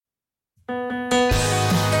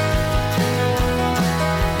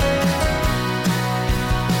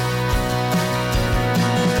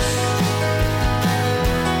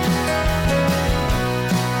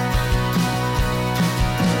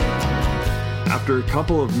After a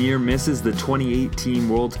couple of near misses, the 2018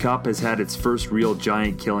 World Cup has had its first real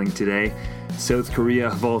giant killing today. South Korea,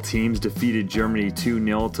 of all teams, defeated Germany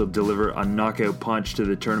 2-0 to deliver a knockout punch to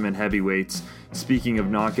the tournament heavyweights. Speaking of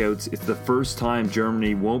knockouts, it's the first time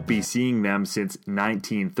Germany won't be seeing them since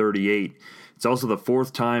 1938. It's also the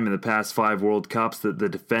fourth time in the past 5 World Cups that the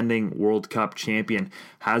defending World Cup champion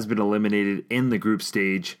has been eliminated in the group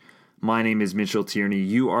stage. My name is Mitchell Tierney.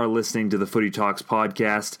 You are listening to the Footy Talks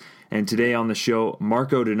podcast. And today on the show,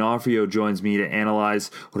 Marco D'Onofrio joins me to analyze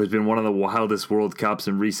what has been one of the wildest World Cups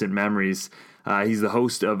in recent memories. He's the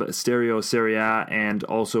host of Stereo Serie A and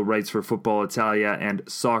also writes for Football Italia and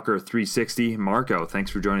Soccer 360. Marco,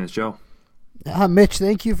 thanks for joining the show. Mitch,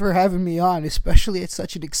 thank you for having me on, especially at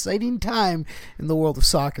such an exciting time in the world of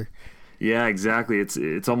soccer. Yeah, exactly.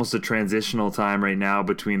 It's almost a transitional time right now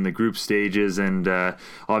between the group stages, and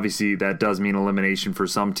obviously that does mean elimination for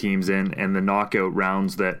some teams, and the knockout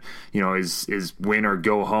rounds that is win or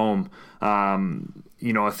go home.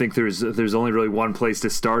 I think there's only really one place to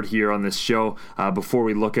start here on this show before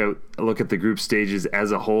we look at the group stages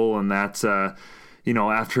as a whole, and that's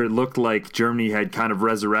after it looked like Germany had kind of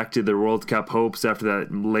resurrected their World Cup hopes after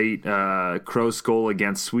that late Kroos goal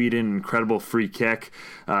against Sweden, incredible free kick,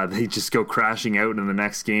 they just go crashing out in the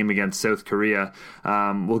next game against South Korea.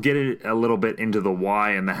 We'll get a little bit into the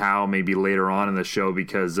why and the how maybe later on in the show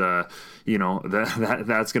because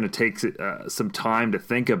that's going to take some time to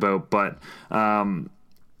think about, but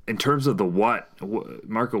in terms of the what,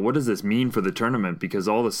 Marco, what does this mean for the tournament? Because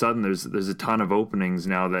all of a sudden there's a ton of openings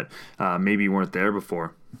now that maybe weren't there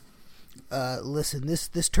before. Listen,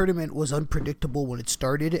 this tournament was unpredictable when it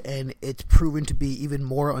started, and it's proven to be even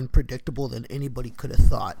more unpredictable than anybody could have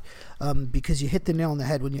thought. Because you hit the nail on the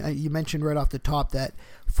head when you mentioned right off the top that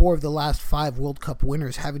 4 of the last 5 World Cup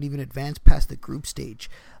winners haven't even advanced past the group stage.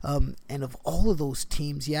 And of all of those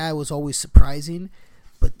teams, it was always surprising,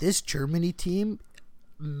 but this Germany team,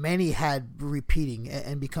 many had repeating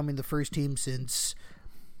and becoming the first team since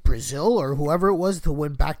Brazil or whoever it was to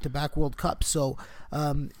win back-to-back World Cups. So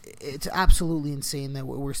it's absolutely insane that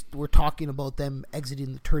we're talking about them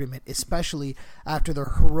exiting the tournament, especially after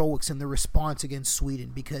their heroics and their response against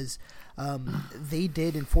Sweden, because they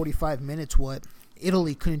did in 45 minutes what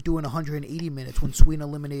Italy couldn't do in 180 minutes when Sweden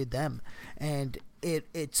eliminated them. And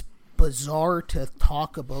it's bizarre to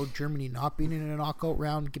talk about Germany not being in a knockout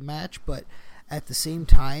round match, but at the same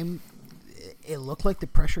time, it looked like the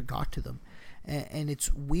pressure got to them. And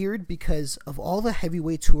it's weird because of all the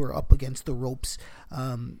heavyweights who are up against the ropes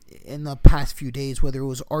in the past few days, whether it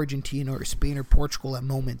was Argentina or Spain or Portugal at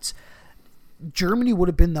moments, Germany would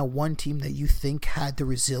have been the one team that you think had the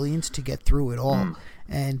resilience to get through it all.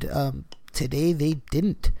 And today they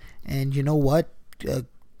didn't. And you know what?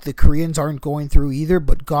 The Koreans aren't going through either,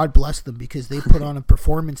 but God bless them because they put on a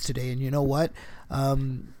performance today. And you know what?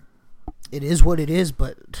 It is what it is,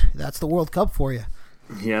 but that's the World Cup for you.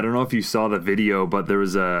 Yeah, I don't know if you saw the video, but there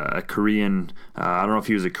was a Korean, I don't know if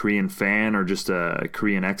he was a Korean fan or just a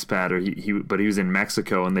Korean expat, but he was in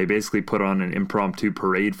Mexico, and they basically put on an impromptu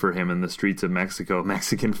parade for him in the streets of Mexico.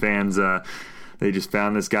 Mexican fans, they just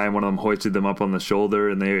found this guy, and one of them hoisted them up on the shoulder,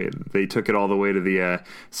 and they took it all the way to the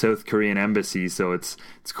South Korean embassy. So it's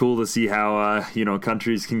cool to see how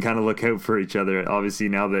countries can kind of look out for each other. Obviously,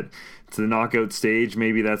 now that it's the knockout stage,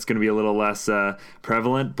 maybe that's going to be a little less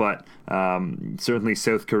prevalent, but certainly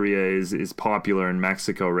South Korea is popular in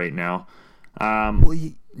Mexico right now.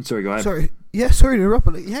 Sorry, go ahead. Sorry to interrupt,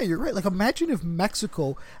 but yeah, you're right. Like, imagine if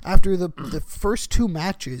Mexico, after the first 2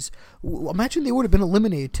 matches, imagine they would have been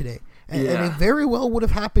eliminated today. And it very well would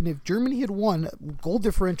have happened if Germany had won. Goal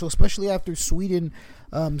differential, especially after Sweden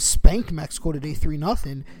spanked Mexico today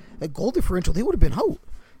 3-0, a goal differential, they would have been out.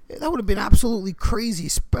 That would have been absolutely crazy,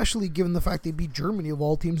 especially given the fact they beat Germany of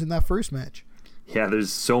all teams in that first match. Yeah,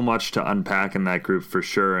 there's so much to unpack in that group for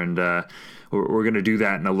sure, and we're going to do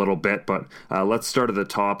that in a little bit, but let's start at the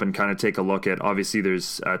top and kind of take a look at, obviously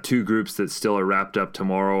there's 2 groups that still are wrapped up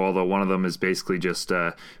tomorrow, although one of them is basically just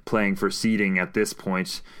playing for seeding at this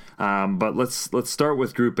point. But let's start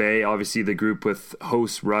with Group A. Obviously, the group with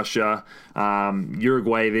host Russia,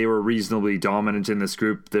 Uruguay. They were reasonably dominant in this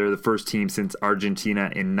group. They're the first team since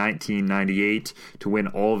Argentina in 1998 to win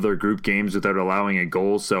all of their group games without allowing a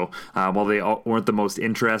goal. So while they weren't the most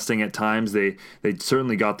interesting at times, they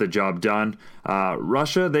certainly got the job done.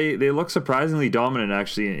 Russia, they look surprisingly dominant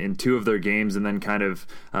actually in 2 of their games, and then kind of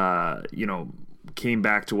came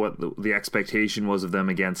back to what the expectation was of them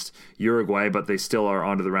against Uruguay, but they still are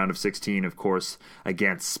onto the round of 16, of course,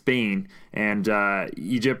 against Spain. And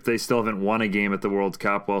Egypt, they still haven't won a game at the World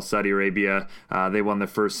Cup, while Saudi Arabia, they won the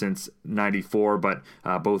first since 94, but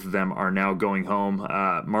both of them are now going home.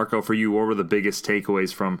 Marco, for you, what were the biggest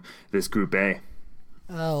takeaways from this Group A?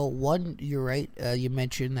 One, you're right. You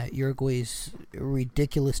mentioned that Uruguay's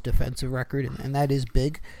ridiculous defensive record, and that is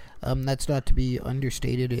big. That's not to be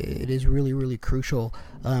understated. It is really, really crucial,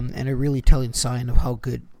 and a really telling sign of how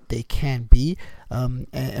good they can be.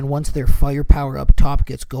 And once their firepower up top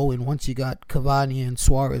gets going, once you got Cavani and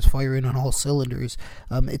Suarez firing on all cylinders,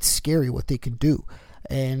 it's scary what they can do.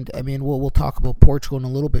 And I mean, we'll talk about Portugal in a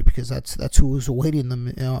little bit, because that's who was awaiting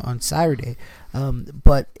them on Saturday.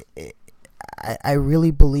 But I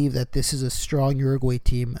really believe that this is a strong Uruguay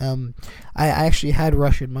team. I actually had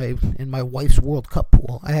Russia in my wife's World Cup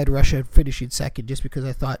pool. I had Russia finishing second, just because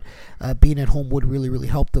I thought being at home would really, really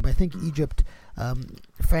help them. I think Egypt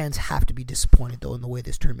fans have to be disappointed, though, in the way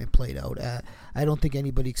this tournament played out. I don't think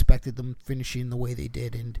anybody expected them finishing the way they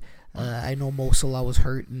did, and I know Mo Salah was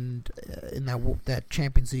hurt in that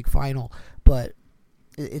Champions League final, but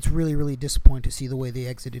it's really, really disappointing to see the way they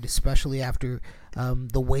exited, especially after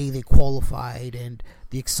the way they qualified and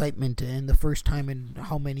the excitement, and the first time in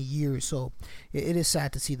how many years. So it is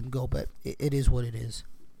sad to see them go, but it is what it is.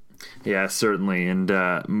 Yeah, certainly. And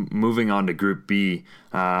moving on to Group B,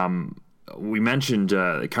 we mentioned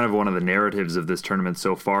kind of one of the narratives of this tournament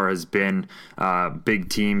so far has been big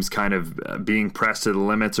teams kind of being pressed to the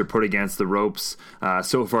limits or put against the ropes.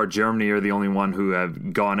 So far, Germany are the only one who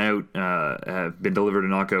have gone out, have been delivered a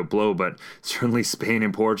knockout blow, but certainly Spain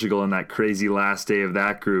and Portugal in that crazy last day of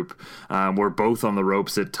that group were both on the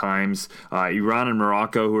ropes at times. Iran and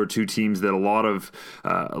Morocco, who are two teams that a lot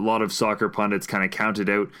of soccer pundits kind of counted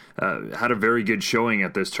out, had a very good showing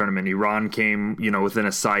at this tournament. Iran came, within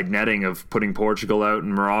a side netting of putting Portugal out,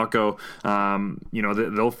 and Morocco,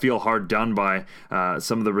 they'll feel hard done by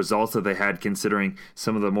some of the results that they had, considering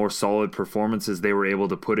some of the more solid performances they were able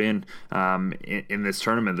to put in this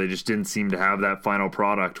tournament. They just didn't seem to have that final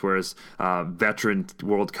product, whereas veteran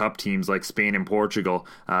World Cup teams like Spain and Portugal,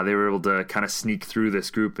 they were able to kind of sneak through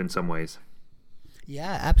this group in some ways.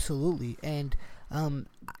 Yeah, absolutely. And I'm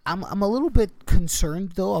a little bit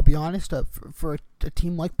concerned, though, I'll be honest, for a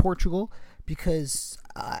team like Portugal, because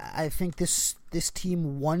I think this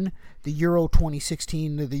team won the Euro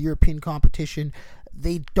 2016, the European competition.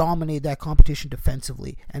 They dominated that competition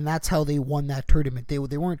defensively, and that's how they won that tournament. They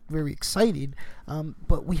weren't very excited,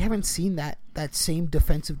 but we haven't seen that same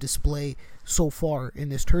defensive display so far in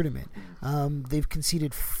this tournament. They've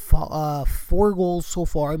conceded 4 goals so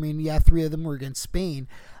far. I mean, yeah, 3 of them were against Spain.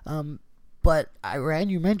 But Iran,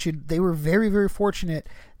 you mentioned, they were very, very fortunate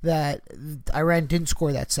that Iran didn't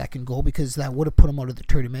score that second goal, because that would have put them out of the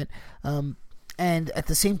tournament. And at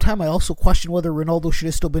the same time, I also question whether Ronaldo should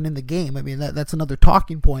have still been in the game. I mean, that's another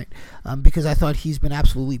talking point, because I thought he's been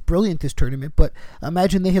absolutely brilliant this tournament. But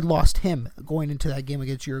imagine they had lost him going into that game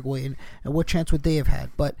against Uruguay, and what chance would they have had?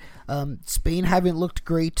 But Spain haven't looked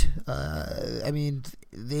great. I mean,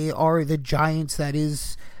 they are the giants that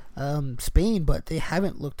is Spain, but they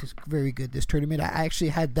haven't looked very good this tournament. I actually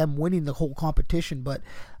had them winning the whole competition, but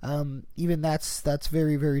even that's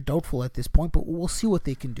very, very doubtful at this point. But we'll see what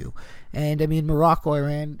they can do. And I mean, Morocco,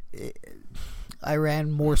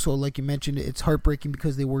 Iran more so, like you mentioned, it's heartbreaking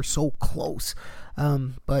because they were so close.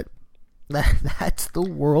 But that's the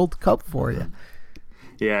World Cup for you.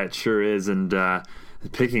 Yeah, it sure is. And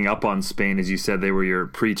picking up on Spain, as you said, they were your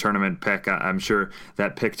pre-tournament pick. I'm sure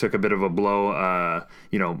that pick took a bit of a blow,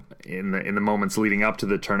 in the moments leading up to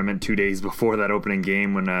the tournament, 2 days before that opening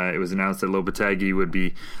game, when it was announced that Lopetegui would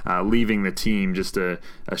be leaving the team. Just a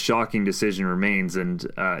shocking decision remains, and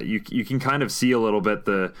you can kind of see a little bit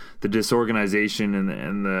the disorganization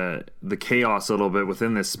and the chaos a little bit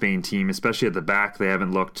within this Spain team, especially at the back. They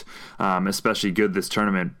haven't looked especially good this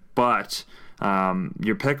tournament, but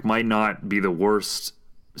your pick might not be the worst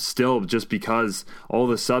still, just because all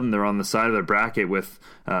of a sudden they're on the side of the bracket with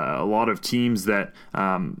a lot of teams that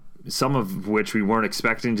some of which we weren't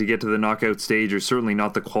expecting to get to the knockout stage, or certainly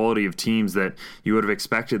not the quality of teams that you would have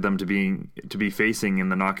expected them to be facing in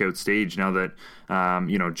the knockout stage. Now that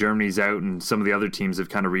Germany's out and some of the other teams have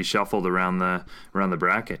kind of reshuffled around the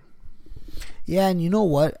bracket. Yeah, and you know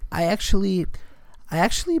what? I actually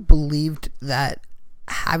believed that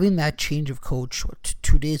having that change of coach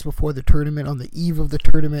 2 days before the tournament, on the eve of the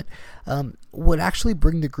tournament, would actually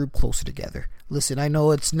bring the group closer together. Listen, I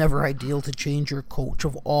know it's never ideal to change your coach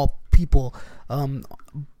of all people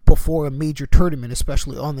before a major tournament,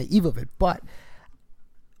 especially on the eve of it, but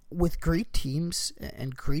with great teams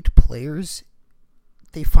and great players,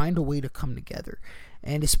 they find a way to come together.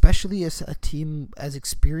 And especially as a team as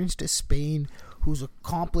experienced as Spain, who's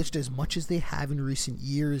accomplished as much as they have in recent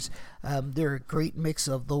years, they're a great mix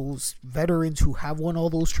of those veterans who have won all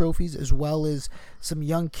those trophies, as well as some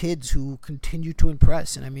young kids who continue to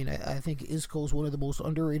impress. And I mean, I think Isco is one of the most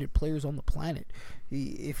underrated players on the planet.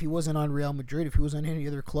 If he wasn't on Real Madrid, if he was on any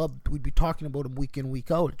other club, we'd be talking about him week in, week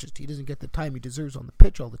out. It's just he doesn't get the time he deserves on the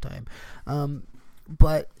pitch all the time.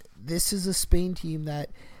 But this is a Spain team that,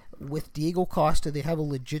 with Diego Costa, they have a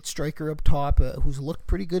legit striker up top who's looked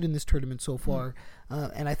pretty good in this tournament so far.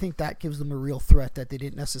 And I think that gives them a real threat that they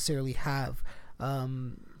didn't necessarily have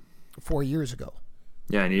 4 years ago.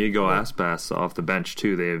 Yeah, and Diego Aspas off the bench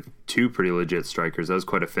too. They have two pretty legit strikers. That was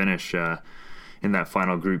quite a finish in that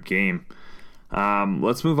final group game.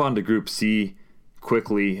 Let's move on to Group C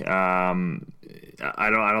quickly.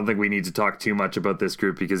 I don't think we need to talk too much about this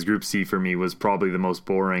group, because Group C for me was probably the most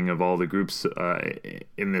boring of all the groups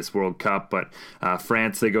in this World Cup. But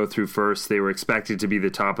France, they go through first. They were expected to be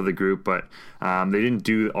the top of the group, but they didn't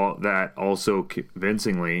do all that also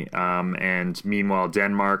convincingly. And meanwhile,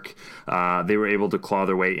 Denmark, they were able to claw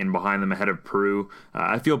their way in behind them ahead of Peru.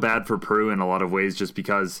 I feel bad for Peru in a lot of ways, just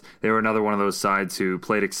because they were another one of those sides who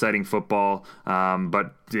played exciting football,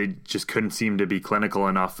 but they just couldn't seem to be clinical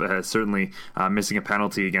enough. Certainly missing a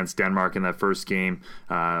penalty against Denmark in that first game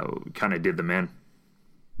kind of did them in.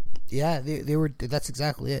 Yeah, they were. That's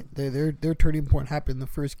exactly it. Their turning point happened in the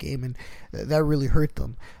first game, and that really hurt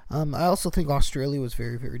them. I also think Australia was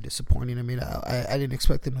very, very disappointing. I mean, I didn't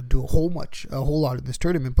expect them to do a whole lot in this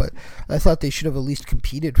tournament, but I thought they should have at least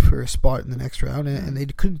competed for a spot in the next round, and they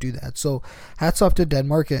couldn't do that. So hats off to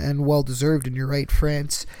Denmark, and well deserved. And you're right,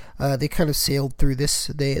 France, they kind of sailed through this.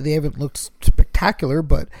 They haven't looked spectacular,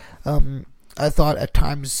 but I thought at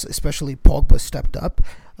times, especially Pogba stepped up.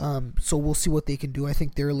 So we'll see what they can do. I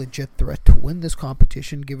think they're a legit threat to win this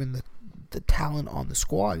competition, given the talent on the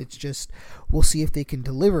squad. It's just, we'll see if they can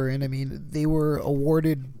deliver. And I mean, they were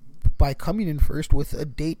awarded by coming in first with a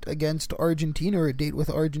date against Argentina, or a date with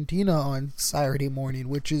Argentina on Saturday morning,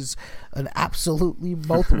 which is an absolutely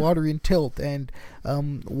mouth-watering tilt, and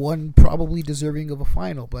one probably deserving of a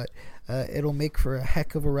final. But it'll make for a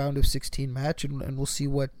heck of a round of 16 match, and we'll see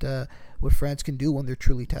what France can do when they're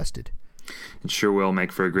truly tested. It sure will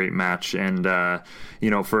make for a great match. And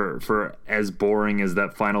for as boring as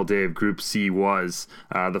that final day of Group C was,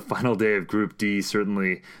 the final day of Group D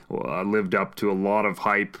certainly lived up to a lot of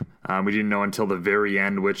hype. We didn't know until the very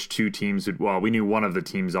end which two teams would. Well, we knew one of the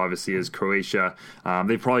teams obviously is Croatia.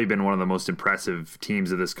 They've probably been one of the most impressive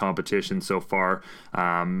teams of this competition so far,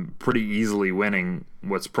 pretty easily winning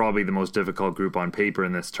what's probably the most difficult group on paper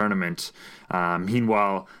in this tournament.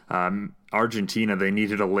 Meanwhile, Argentina, they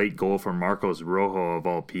needed a late goal from Marcos Rojo, of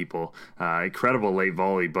all people. Incredible late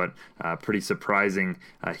volley, but pretty surprising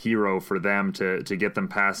hero for them to get them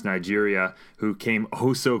past Nigeria, who came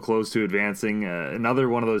oh so close to advancing. Another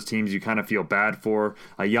one of those teams you kind of feel bad for,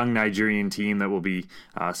 a young Nigerian team that will be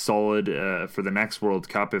solid for the next World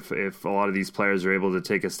Cup if a lot of these players are able to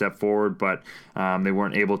take a step forward, but they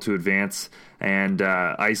weren't able to advance. And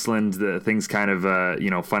Iceland, the things kind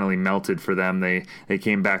of finally melted for them. They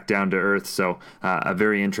came back down to earth. So a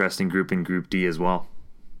very interesting group in Group D as well.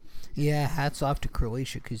 Yeah, hats off to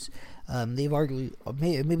Croatia, because they've arguably,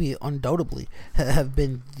 maybe undoubtedly, have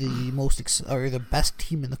been the the best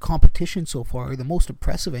team in the competition so far, or the most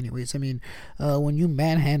impressive anyways. I mean, when you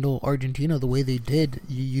manhandle Argentina the way they did,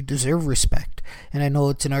 you deserve respect. And I know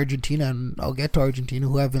it's in Argentina, and I'll get to Argentina,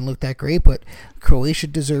 who haven't looked that great, but Croatia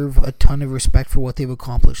deserve a ton of respect for what they've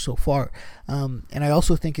accomplished so far. And I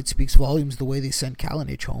also think it speaks volumes the way they sent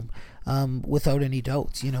Kalinic home. Without any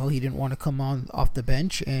doubts, he didn't want to come on off the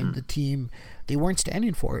bench, and the team, they weren't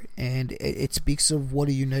standing for it, and it speaks of what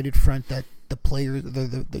a united front that the players,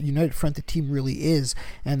 the united front the team really is,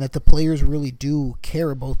 and that the players really do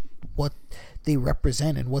care about what they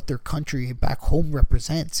represent and what their country back home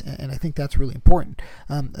represents, and I think that's really important.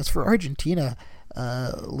 As for Argentina,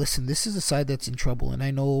 listen, this is a side that's in trouble, and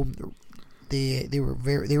I know they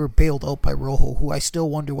were bailed out by Rojo, who I still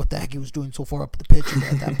wonder what the heck he was doing so far up the pitch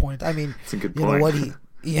at that point. I mean, that's a good point.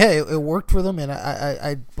 It worked for them,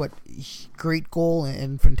 and but great goal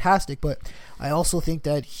and fantastic. But I also think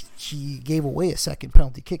that he gave away a second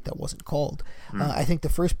penalty kick that wasn't called. I think the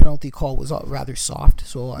first penalty call was rather soft,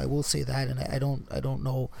 so I will say that, and I don't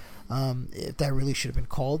know if that really should have been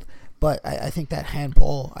called. But I think that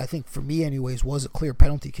handball, I think for me anyways, was a clear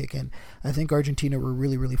penalty kick, and I think Argentina were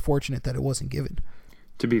really, really fortunate that it wasn't given.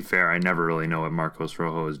 To be fair, I never really know what Marcos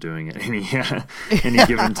Rojo is doing at any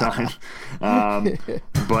given time.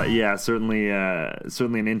 But yeah, certainly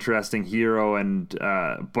an interesting hero. And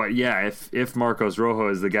but yeah, if Marcos Rojo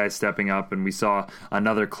is the guy stepping up, and we saw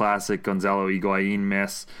another classic Gonzalo Higuain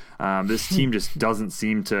miss, this team just doesn't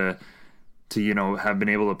seem to have been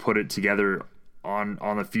able to put it together on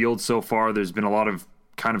the field so far. There's been a lot of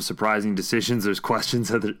kind of surprising decisions. There's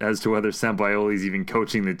questions as to whether Sampaoli's even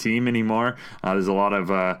coaching the team anymore. There's a lot of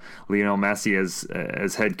Lionel Messi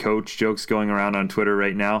as head coach jokes going around on Twitter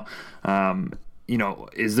right now.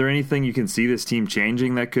 Is there anything you can see this team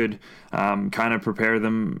changing that could kind of prepare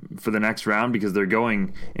them for the next round? Because they're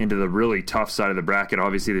going into the really tough side of the bracket.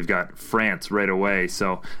 Obviously, they've got France right away,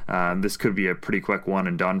 so this could be a pretty quick one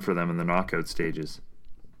and done for them in the knockout stages.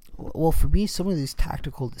 Well, for me, some of these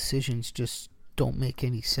tactical decisions just don't make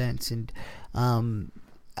any sense, and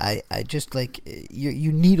I just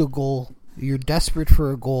you need a goal. You're desperate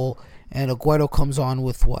for a goal, and Aguero comes on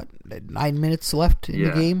with 9 minutes left in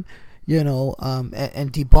the game.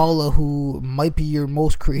 And Dybala, who might be your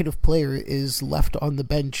most creative player, is left on the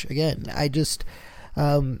bench again. I just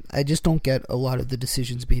don't get a lot of the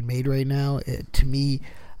decisions being made right now. To me,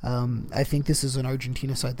 I think this is an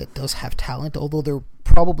Argentina side that does have talent, although there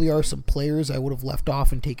probably are some players I would have left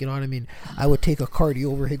off and taken on. I mean, I would take Icardi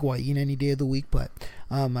over Higuain any day of the week, but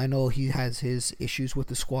I know he has his issues with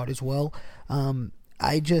the squad as well.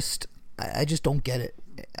 I just don't get it.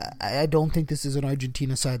 I don't think this is an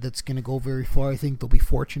Argentina side that's going to go very far. I think they'll be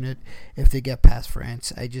fortunate if they get past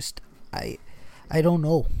France. I don't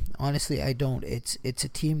know. Honestly, I don't. It's a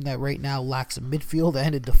team that right now lacks a midfield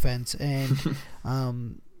and a defense, and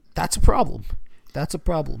that's a problem. That's a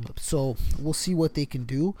problem. So we'll see what they can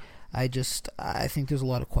do. I think there's a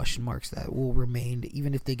lot of question marks that will remain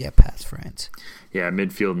even if they get past France. Yeah,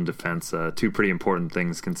 midfield and defense, two pretty important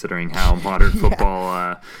things considering how modern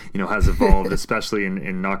football has evolved, especially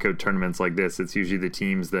in knockout tournaments like this. It's usually the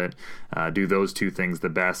teams that do those two things the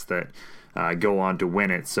best that go on to win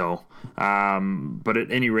it. So, but at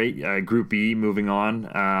any rate, Group E, moving on.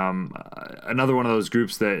 Another one of those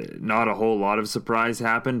groups that not a whole lot of surprise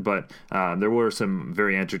happened, but there were some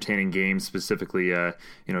very entertaining games. Specifically, Jordan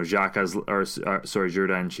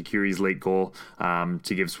Shaqiri's late goal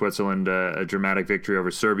to give Switzerland a dramatic victory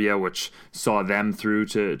over Serbia, which saw them through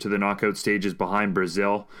to the knockout stages behind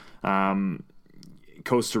Brazil.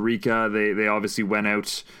 Costa Rica, they obviously went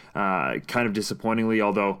out kind of disappointingly,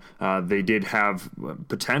 although they did have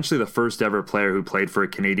potentially the first ever player who played for a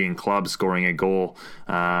Canadian club scoring a goal,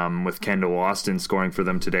 with Kendall Austin scoring for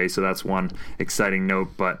them today. So that's one exciting note,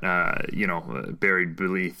 but buried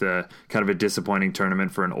beneath kind of a disappointing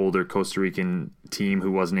tournament for an older Costa Rican team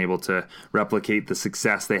who wasn't able to replicate the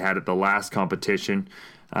success they had at the last competition.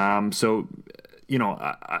 For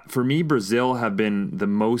me, Brazil have been the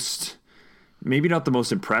most, maybe not the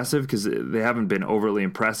most impressive because they haven't been overtly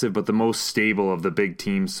impressive, but the most stable of the big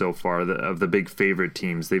teams so far, of the big favorite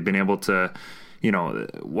teams. They've been able to,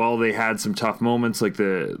 while they had some tough moments like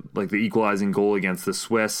the equalizing goal against the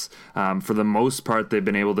Swiss, for the most part they've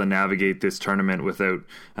been able to navigate this tournament without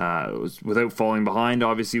falling behind,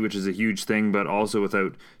 obviously, which is a huge thing, but also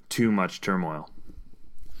without too much turmoil.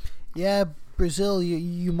 Yeah, Brazil,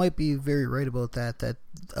 you might be very right about that. That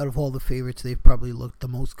out of all the favorites, they've probably looked the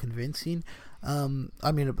most convincing.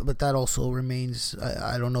 But that also remains.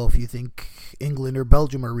 I don't know if you think England or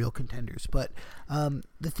Belgium are real contenders, but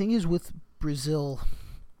the thing is with Brazil,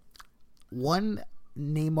 one,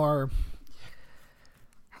 Neymar.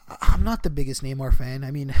 I'm not the biggest Neymar fan.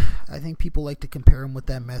 I mean, I think people like to compare him with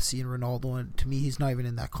that Messi and Ronaldo, and to me, he's not even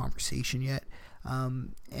in that conversation yet.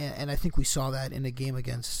 And I think we saw that in a game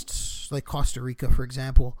against Costa Rica, for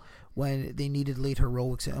example, when they needed late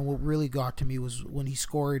heroics. And what really got to me was when he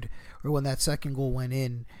scored, or when that second goal went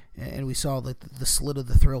in, and we saw the slit of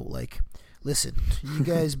the throat. Listen, you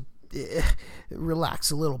guys,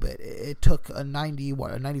 relax a little bit. It took a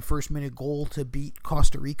 91st minute goal to beat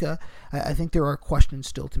Costa Rica. I think there are questions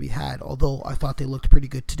still to be had, although I thought they looked pretty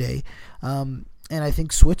good today. And I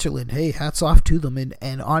think Switzerland, hey, hats off to them.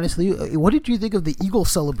 And honestly, what did you think of the eagle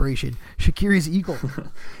celebration? Shaqiri's eagle.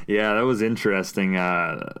 Yeah, that was interesting.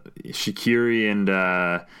 Shaqiri and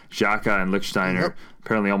Xhaka and Lichtsteiner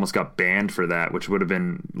apparently almost got banned for that, which would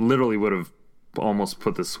have almost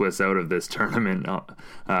put the Swiss out of this tournament,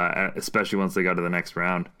 especially once they got to the next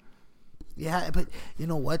round. Yeah, but you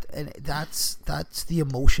know what? And that's the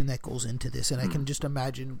emotion that goes into this, and I can just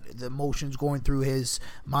imagine the emotions going through his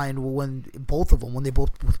mind when they both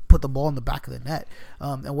put the ball in the back of the net,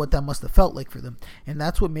 and what that must have felt like for them. And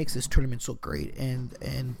that's what makes this tournament so great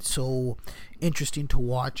and so interesting to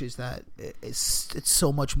watch, is that it's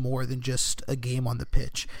so much more than just a game on the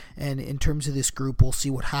pitch. And in terms of this group, we'll see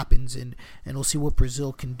what happens, and we'll see what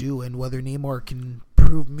Brazil can do, and whether Neymar can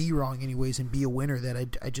prove me wrong anyways and be a winner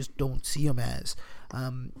that I just don't see him as.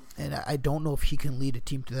 And I don't know if he can lead a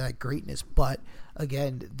team to that greatness, but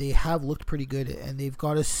again, they have looked pretty good, and they've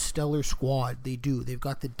got a stellar squad. They do. They've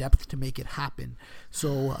got the depth to make it happen.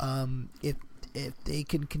 So if they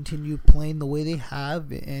can continue playing the way they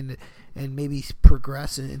have and maybe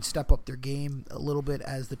progress and step up their game a little bit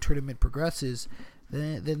as the tournament progresses,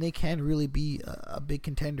 then they can really be a big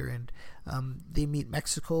contender. And they meet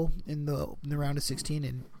Mexico in the round of 16.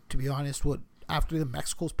 And to be honest, after the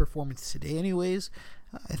Mexico's performance today, anyways,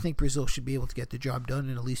 I think Brazil should be able to get the job done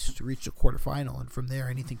and at least reach the quarterfinal. And from there,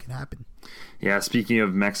 anything can happen. Yeah, speaking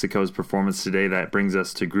of Mexico's performance today, that brings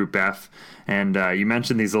us to Group F. And you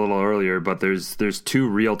mentioned these a little earlier, but there's two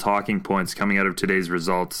real talking points coming out of today's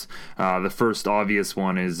results. The first obvious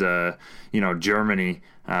one is Germany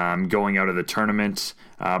going out of the tournament.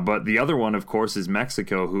 But the other one, of course, is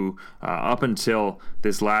Mexico, who up until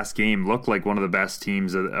this last game looked like one of the best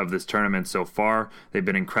teams of this tournament so far. They've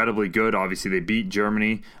been incredibly good. Obviously, they beat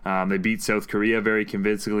Germany. They beat South Korea very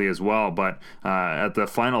convincingly as well. But at the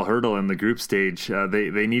final hurdle in the group stage,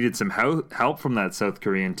 they needed some help from that South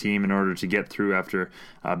Korean team in order to get through after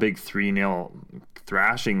a big 3-0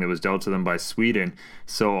 thrashing that was dealt to them by Sweden.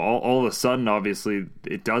 So all of a sudden, obviously,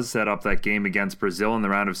 it does set up that game against Brazil in the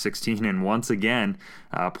round of 16. And once again,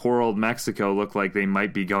 poor old Mexico looked like they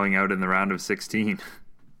might be going out in the round of 16.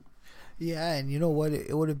 Yeah, and you know what?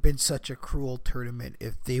 It would have been such a cruel tournament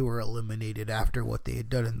if they were eliminated after what they had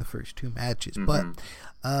done in the first two matches. Mm-hmm.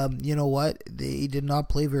 But you know what? They did not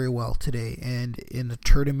play very well today. And in a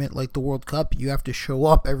tournament like the World Cup, you have to show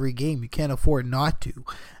up every game. You can't afford not to.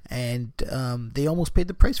 And they almost paid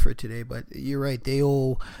the price for it today. But you're right.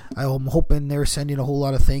 I'm hoping they're sending a whole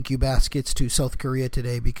lot of thank you baskets to South Korea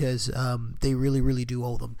today because they really, really do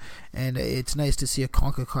owe them. And it's nice to see a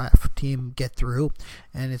CONCACAF team get through.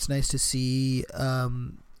 And it's nice to see...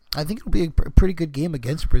 I think it'll be a pretty good game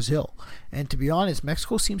against Brazil. And to be honest,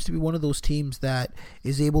 Mexico seems to be one of those teams that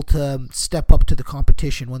is able to step up to the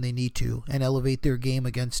competition when they need to and elevate their game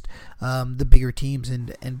against the bigger teams.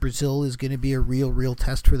 And Brazil is going to be a real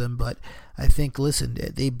test for them. But I think, listen,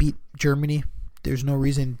 they beat Germany. There's no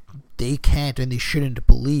reason they can't and they shouldn't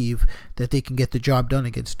believe that they can get the job done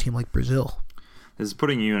against a team like Brazil. This is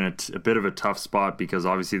putting you in a bit of a tough spot because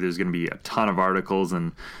obviously there's going to be a ton of articles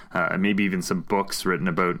and maybe even some books written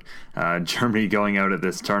about Germany going out at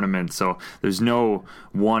this tournament. So there's no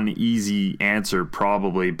one easy answer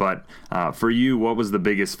probably. But for you, what was the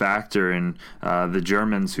biggest factor in the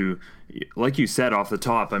Germans who, like you said off the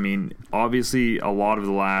top, I mean, obviously a lot of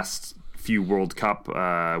the last few World Cup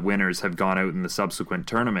winners have gone out in the subsequent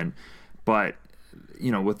tournament. But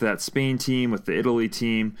with that Spain team, with the Italy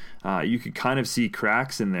team, you could kind of see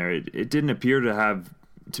cracks in there. It didn't appear to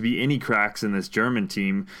be any cracks in this German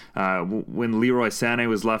team. When Leroy Sané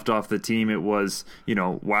was left off the team, it was,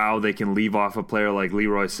 wow, they can leave off a player like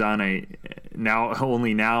Leroy Sané.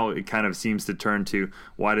 Now it kind of seems to turn to,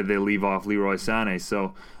 why did they leave off Leroy Sané?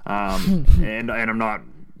 So, and I'm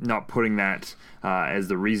not putting that as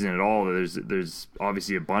the reason at all. There's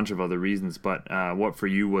obviously a bunch of other reasons, but what for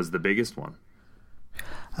you was the biggest one?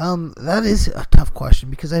 That is a tough question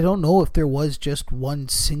because I don't know if there was just one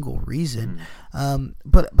single reason.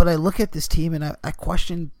 But I look at this team and I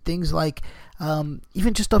question things like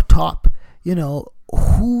even just up top,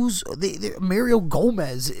 Mario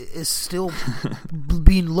Gomez is still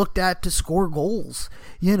being looked at to score goals.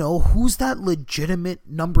 Who's that legitimate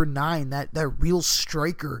number 9, that real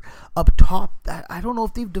striker up top? I don't know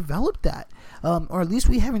if they've developed that, or at least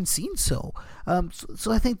we haven't seen so.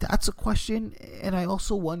 So I think that's a question, and I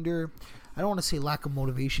also wonder. I don't want to say lack of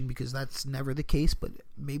motivation because that's never the case, but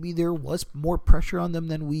maybe there was more pressure on them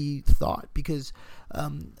than we thought because.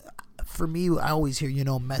 For me, I always hear,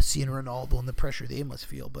 Messi and Ronaldo and the pressure they must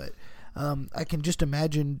feel. But I can just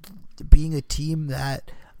imagine being a team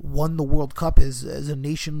that won the World Cup as a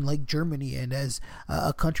nation like Germany and as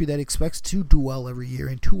a country that expects to do well every year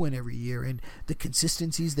and to win every year. And the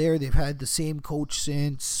consistency's there. They've had the same coach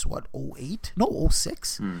since, 08? No,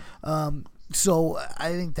 06. So I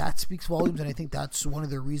think that speaks volumes, and I think that's one of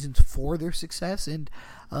the reasons for their success. And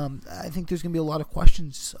I think there's going to be a lot of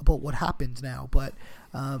questions about what happens now. But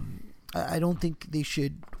I don't think they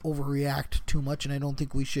should overreact too much, and I don't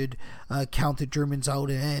think we should count the Germans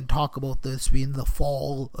out and talk about this being the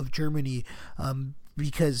fall of Germany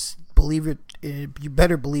because believe it, you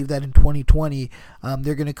better believe that in 2020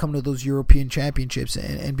 they're going to come to those European championships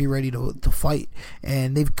and be ready to fight,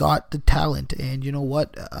 and they've got the talent. And you know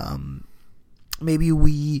what? Maybe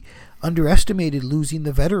we underestimated losing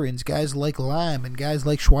the veterans, guys like Lamb and guys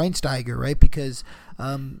like Schweinsteiger, right? Because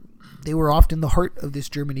they were often the heart of this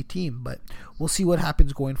Germany team. But we'll see what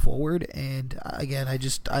happens going forward. And again,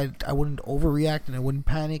 I wouldn't overreact and I wouldn't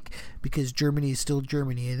panic, because Germany is still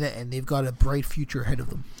Germany, and they've got a bright future ahead of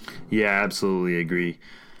them. Yeah, absolutely agree.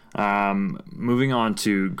 Moving on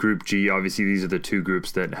to Group G, obviously these are the two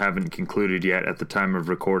groups that haven't concluded yet at the time of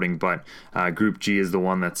recording, but Group G is the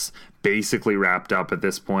one that's basically wrapped up at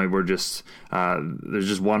this point. We're just there's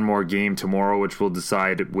just one more game tomorrow, which will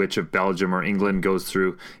decide which of Belgium or England goes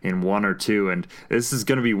through in one or two, and this is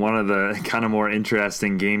going to be one of the kind of more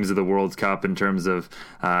interesting games of the World Cup in terms of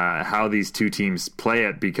how these two teams play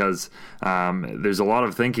it, because there's a lot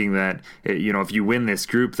of thinking that if you win this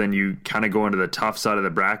group, then you kind of go into the tough side of the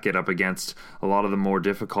bracket up against a lot of the more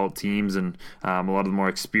difficult teams and a lot of the more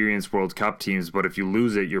experienced World Cup teams. But if you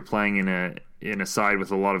lose it, you're playing in a side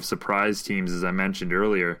with a lot of surprise teams, as I mentioned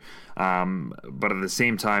earlier. But at the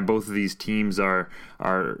same time, both of these teams have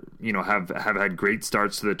had great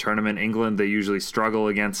starts to the tournament. England, they usually struggle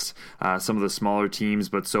against some of the smaller teams,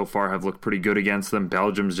 but so far have looked pretty good against them.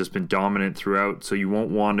 Belgium's just been dominant throughout, so you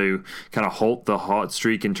won't want to kind of halt the hot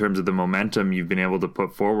streak in terms of the momentum you've been able to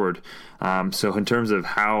put forward. So in terms of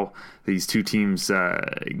how these two teams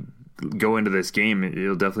go into this game,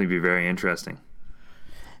 it'll definitely be very interesting.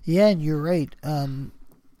 Yeah, and you're right.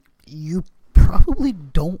 You probably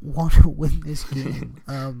don't want to win this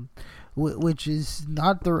game, which is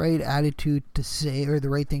not the right attitude to say, or the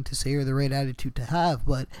right thing to say, or the right attitude to have,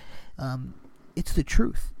 but it's the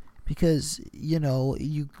truth. Because,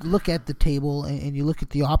 you look at the table and you look at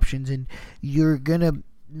the options, and you're going to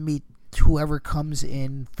meet whoever comes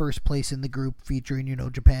in first place in the group featuring,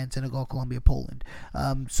 Japan, Senegal, Colombia, Poland.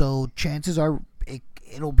 So chances are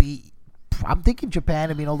it'll be, I'm thinking Japan.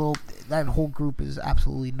 I mean, although that whole group is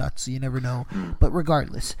absolutely nuts, so you never know. But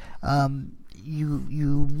regardless,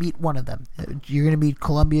 you meet one of them. You're going to meet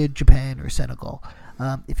Colombia, Japan, or Senegal.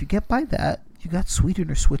 If you get by that, you got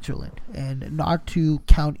Sweden or Switzerland. And not to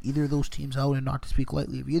count either of those teams out, and not to speak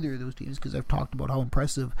lightly of either of those teams, because I've talked about how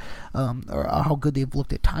impressive or how good they've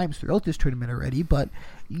looked at times throughout this tournament already. But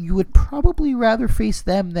you would probably rather face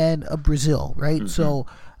them than a Brazil, right? Mm-hmm. So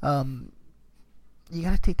you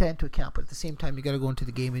got to take that into account, but at the same time, you got to go into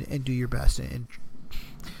the game and do your best. And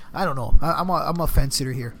I don't know. I'm a fence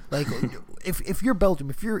sitter here. Like, if you're Belgium,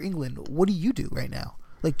 if you're England, what do you do right now?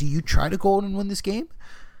 Like, do you try to go out and win this game?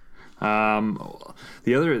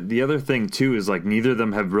 The other thing too is, like, neither of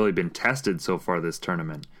them have really been tested so far this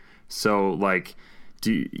tournament. So, like,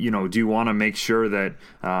 do you want to make sure that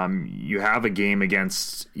you have a game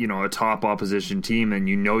against a top opposition team and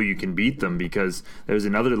you can beat them? Because there's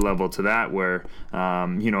another level to that where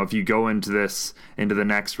if you go into the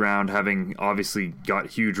next round having obviously got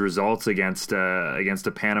huge results against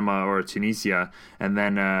a Panama or a Tunisia, and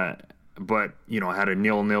then but had a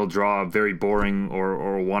 0-0 draw, very boring,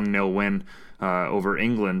 or a 1-0 win over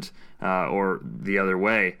England, or the other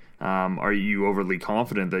way. Are you overly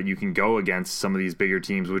confident that you can go against some of these bigger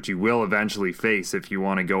teams, which you will eventually face if you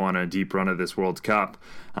want to go on a deep run of this World Cup?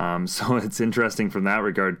 So it's interesting from that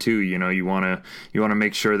regard too. You want to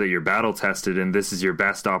make sure that you're battle tested, and this is your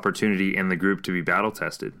best opportunity in the group to be battle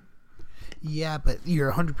tested. Yeah, but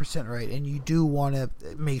you're 100% right, and you do want to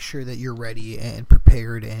make sure that you're ready and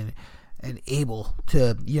prepared and able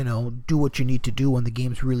to, do what you need to do when the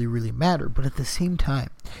games really, really matter. But at the same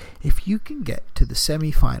time, if you can get to the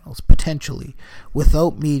semifinals, potentially,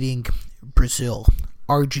 without meeting Brazil,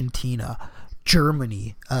 Argentina,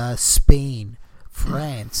 Germany, Spain,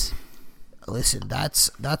 France, listen,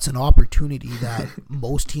 that's an opportunity that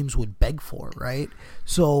most teams would beg for, right?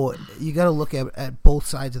 So you got to look at both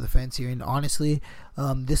sides of the fence here. And honestly,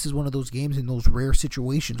 this is one of those games in those rare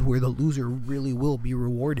situations where the loser really will be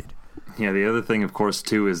rewarded. Yeah, the other thing, of course,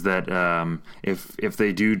 too, is that if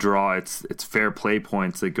they do draw, it's fair play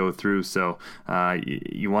points that go through. So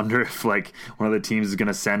you wonder if, like, one of the teams is going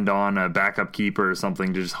to send on a backup keeper or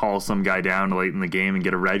something to just haul some guy down late in the game and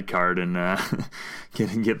get a red card and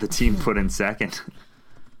get the team put in second.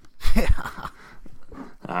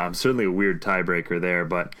 Certainly a weird tiebreaker there,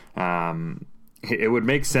 but it would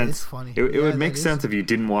make sense. It would make sense if you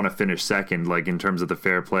didn't want to finish second, like in terms of the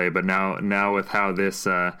fair play. But now with how this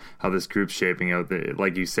group's shaping out,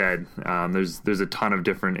 like you said, there's a ton of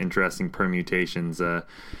different interesting permutations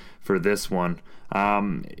for this one.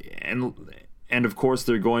 And of course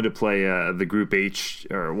they're going to play the Group H,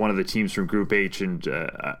 or one of the teams from Group H, and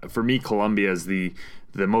for me, Colombia is the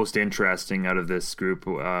the most interesting out of this group.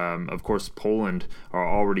 Of course, Poland are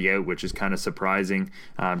already out, which is kind of surprising.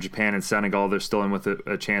 Japan and Senegal, they're still in with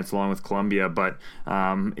a chance along with Colombia. But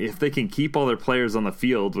if they can keep all their players on the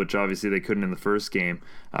field, which obviously they couldn't in the first game,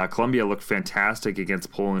 Colombia looked fantastic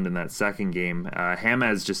against Poland in that second game.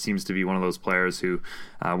 James just seems to be one of those players who,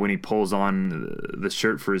 when he pulls on the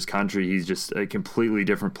shirt for his country, he's just a completely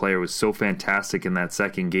different player. Was so fantastic in that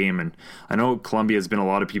second game. And I know Colombia has been a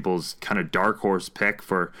lot of people's kind of dark horse pick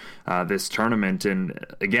for this tournament. And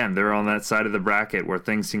again, they're on that side of the bracket where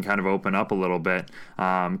things can kind of open up a little bit.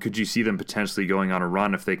 Could you see them potentially going on a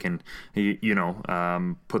run if they can,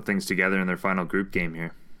 put things together in their final group game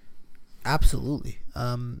here? Absolutely.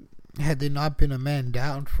 Had they not been a man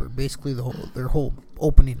down for basically their whole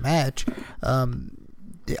opening match,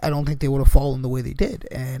 I don't think they would have fallen the way they did.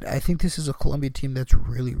 And I think this is a Colombia team that's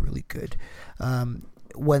really, really good.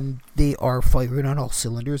 When they are firing on all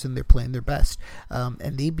cylinders and they're playing their best.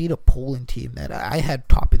 And they beat a Poland team that I had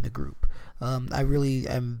top in the group. I really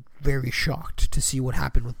am very shocked to see what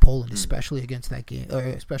happened with Poland, especially against that game, or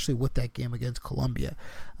especially with that game against Colombia.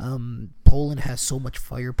 Poland has so much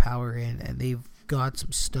firepower, and they've got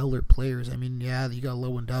some stellar players. I mean, yeah, you got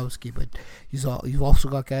Lewandowski, but you've also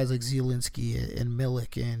got guys like Zielinski and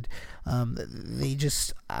Milik, and they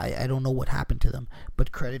just, I don't know what happened to them,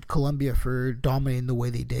 but credit Colombia for dominating the way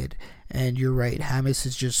they did. And you're right, James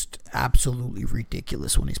is just absolutely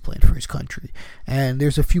ridiculous when he's playing for his country. And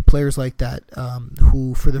there's a few players like that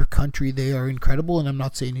who, for their country, they are incredible. And I'm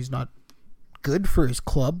not saying he's not good for his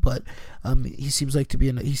club, but he seems to be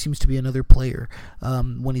another player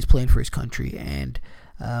when he's playing for his country. And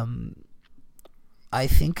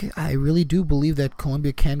I really do believe that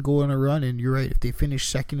Colombia can go on a run. And you're right, if they finish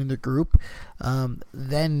second in the group,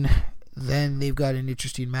 then they've got an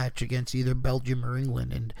interesting match against either Belgium or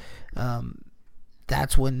England, and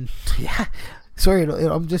that's when, yeah. Sorry,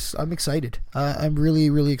 I'm excited. I'm really,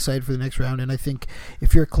 really excited for the next round, and I think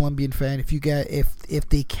if you're a Colombian fan, if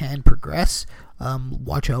they can progress,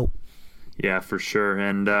 watch out. Yeah, for sure.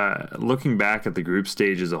 And looking back at the group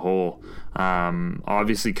stage as a whole,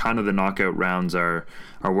 obviously kind of the knockout rounds are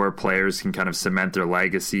where players can kind of cement their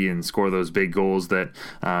legacy and score those big goals that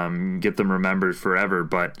get them remembered forever.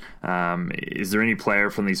 But is there any player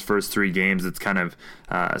from these first three games that's kind of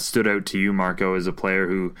stood out to you, Marco, as a player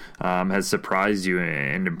who has surprised you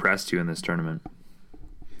and impressed you in this tournament?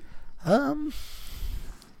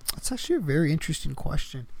 That's actually a very interesting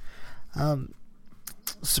question.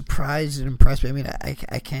 Surprised and impressed. I mean,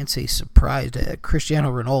 I can't say surprised.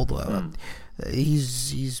 Cristiano Ronaldo,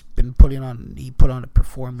 he's been put on a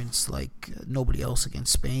performance like nobody else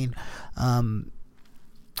against Spain.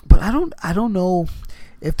 But I don't know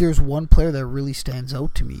if there's one player that really stands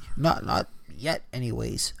out to me. Not yet,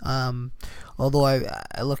 anyways. Although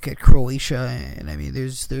I look at Croatia, and I mean,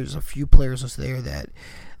 there's a few players there that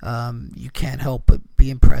you can't help but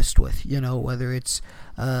be impressed with, whether it's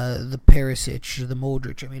the Perisic, the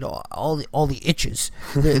Modric. I mean, all the itches.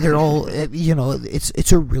 They're all,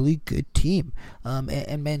 it's a really good team.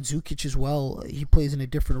 And Mandzukic as well. He plays in a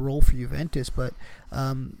different role for Juventus, but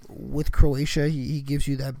with Croatia, he gives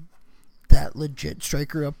you that legit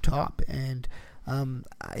striker up top. And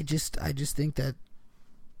I just think that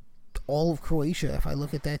all of Croatia, if I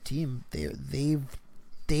look at that team, they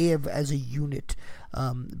have as a unit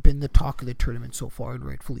been the talk of the tournament so far, and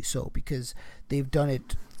rightfully so, because they've done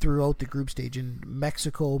it throughout the group stage. In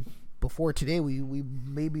Mexico, before today, we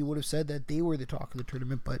maybe would have said that they were the talk of the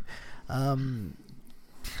tournament, but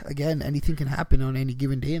again, anything can happen on any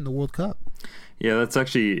given day in the World Cup. Yeah,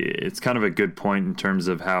 it's kind of a good point in terms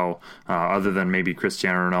of how, other than maybe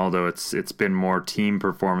Cristiano Ronaldo, it's been more team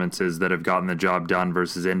performances that have gotten the job done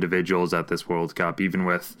versus individuals at this World Cup. Even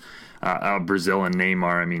with Brazil and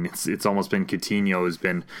Neymar, I mean, it's almost been Coutinho has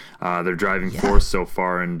been their driving force so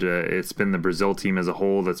far, and it's been the Brazil team as a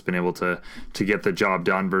whole that's been able to get the job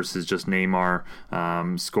done versus just Neymar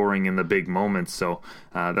scoring in the big moments. So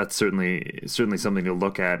that's certainly something to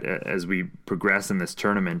look at as we progress in this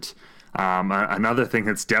tournament. Another thing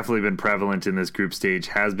that's definitely been prevalent in this group stage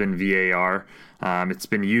has been VAR. It's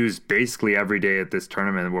been used basically every day at this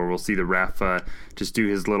tournament, where we'll see the ref just do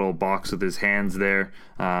his little box with his hands there.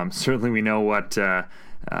 Certainly we know what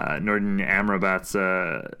Nordin Amrabat's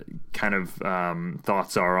kind of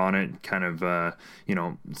thoughts are on it, kind of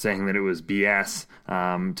saying that it was BS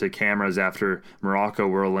to cameras after Morocco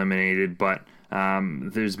were eliminated. But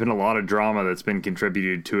there's been a lot of drama that's been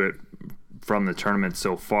contributed to it from the tournament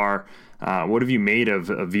so far. What have you made of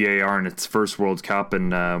VAR in its first World Cup,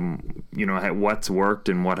 and what's worked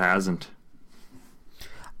and what hasn't?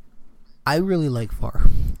 I really like VAR.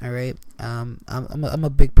 All right. I'm a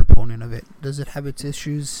big proponent of it. Does it have its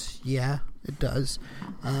issues? Yeah, it does.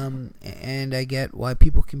 And I get why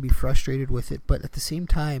people can be frustrated with it, but at the same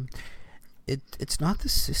time, it's not the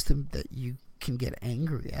system that you can get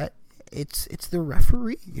angry at. It's the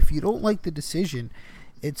referee. If you don't like the decision,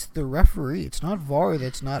 it's the referee. It's not VAR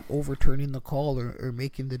that's not overturning the call or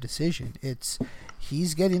making the decision.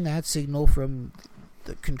 He's getting that signal from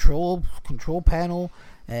the control panel,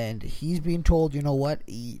 and he's being told, you know what,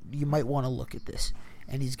 you might want to look at this.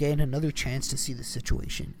 And he's getting another chance to see the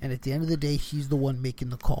situation. And at the end of the day, he's the one making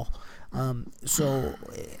the call. So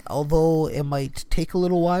although it might take a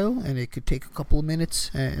little while, and it could take a couple of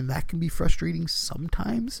minutes, and that can be frustrating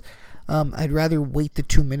sometimes, I'd rather wait the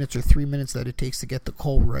 2 minutes or 3 minutes that it takes to get the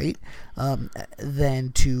call right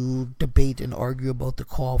than to debate and argue about the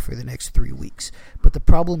call for the next 3 weeks. But the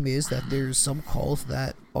problem is that there's some calls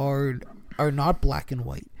that are not black and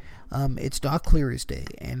white. It's not clear as day,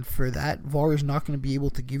 and for that, VAR is not going to be able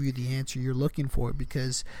to give you the answer you're looking for,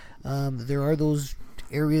 because there are those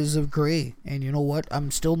areas of gray. And you know what?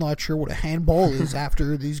 I'm still not sure what a handball is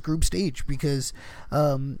after these group stage, because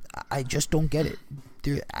I just don't get it.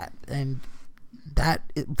 And that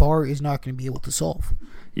VAR is not going to be able to solve.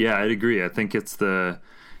 Yeah, I'd agree. I think it's kind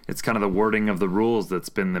of the wording of the rules that's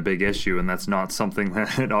been the big issue, and that's not something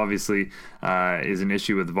that obviously is an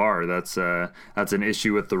issue with VAR. That's an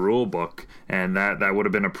issue with the rule book, and that would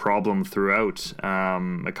have been a problem throughout.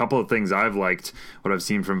 A couple of things I've liked, what I've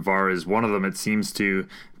seen from VAR is, one of them, it seems to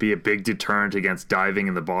be a big deterrent against diving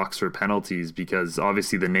in the box for penalties, because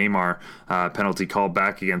obviously the Neymar penalty called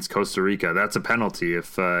back against Costa Rica, that's a penalty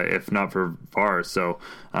if not for VAR. So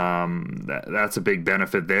that's a big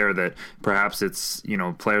benefit there, that perhaps it's,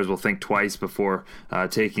 players will think twice before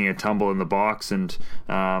taking a tumble in the box. And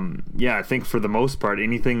I think for the most part,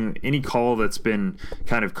 any call that's been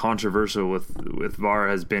kind of controversial with VAR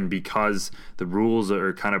has been because the rules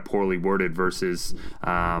are kind of poorly worded versus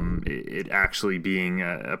it actually being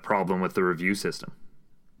a problem with the review system.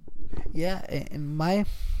 Yeah, and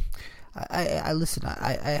I listen.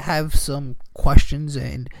 I have some questions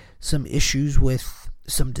and some issues with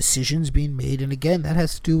some decisions being made, and again, that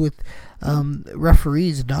has to do with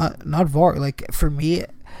referees, not VAR. Like, for me,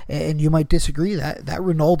 and you might disagree, that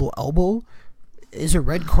Ronaldo elbow is a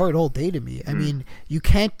red card all day to me. I mean, you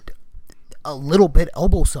can't a little bit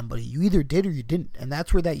elbow somebody. You either did or you didn't, and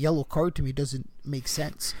that's where that yellow card to me doesn't make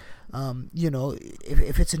sense.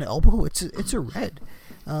 If it's an elbow, it's a red.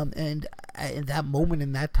 And in that moment,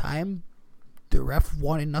 in that time, the ref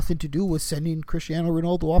wanted nothing to do with sending Cristiano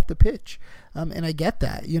Ronaldo off the pitch. And I get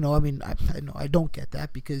that. I don't get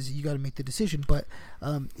that, because you got to make the decision. But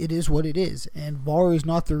it is what it is. And VAR is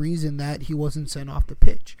not the reason that he wasn't sent off the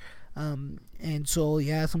pitch. And so,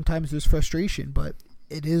 yeah, sometimes there's frustration, but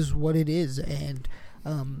it is what it is. And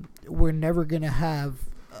we're never going to have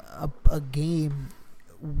a game,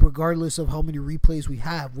 regardless of how many replays we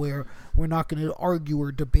have, where we're not going to argue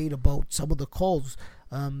or debate about some of the calls,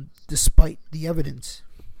 despite the evidence.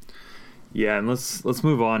 Yeah, and let's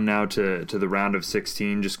move on now to the round of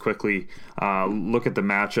 16. Just quickly look at the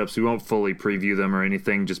matchups. We won't fully preview them or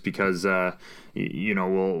anything, just because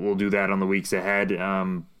we'll do that on the weeks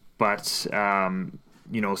ahead. But some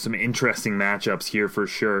interesting matchups here for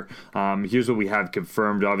sure. Here's what we have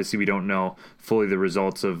confirmed. Obviously, we don't know fully the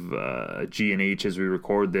results of G and H as we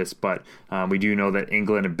record this, but we do know that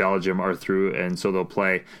England and Belgium are through, and so they'll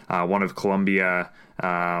play one of Colombia,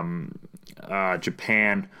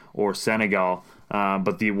 Japan, or Senegal.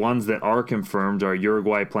 But the ones that are confirmed are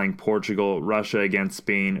Uruguay playing Portugal, Russia against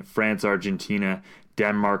Spain, France, Argentina,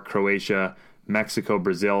 Denmark, Croatia, Mexico,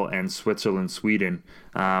 Brazil, and Switzerland, Sweden.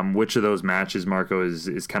 Which of those matches, Marco,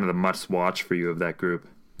 is kind of the must-watch for you of that group?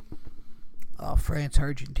 France,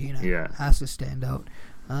 Argentina has to stand out.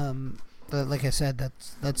 But like I said,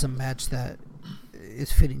 that's a match that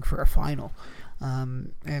is fitting for a final.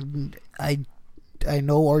 And I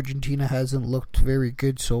know Argentina hasn't looked very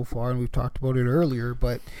good so far, and we've talked about it earlier,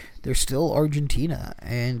 but they're still Argentina,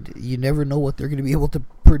 and you never know what they're going to be able to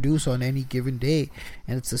produce on any given day.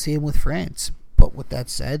 And it's the same with France. But with that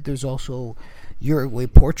said, there's also Uruguay,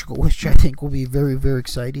 Portugal, which I think will be very, very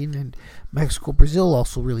exciting, and Mexico, Brazil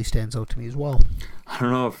also really stands out to me as well. I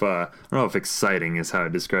don't know if exciting is how I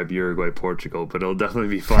describe Uruguay, Portugal, but it'll definitely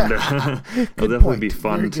be fun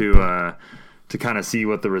to kind of see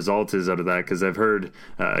what the result is out of that, because I've heard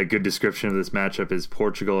a good description of this matchup is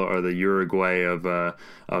Portugal are the Uruguay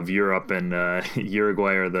of Europe, and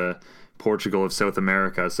Uruguay are the Portugal of South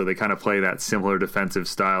America, so they kind of play that similar defensive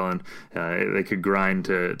style, and they could grind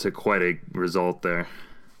to quite a result there.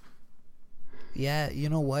 Yeah, you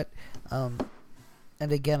know what?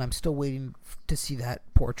 And again, I'm still waiting to see that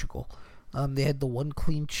Portugal. They had the one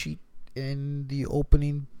clean sheet in the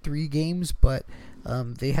opening 3 games, but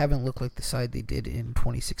they haven't looked like the side they did in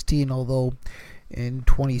 2016, although in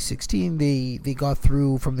 2016 they got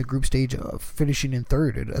through from the group stage finishing in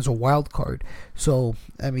 3rd as a wild card. So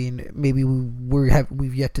I mean, maybe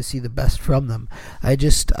we've yet to see the best from them. I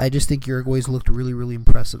just think Uruguay's looked really, really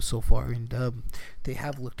impressive so far, and they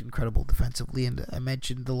have looked incredible defensively. And I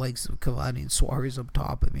mentioned the likes of Cavani and Suarez up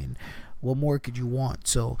top. I mean, what more could you want?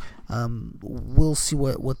 So we'll see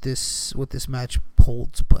what this match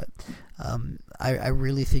holds, but I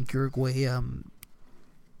really think Uruguay.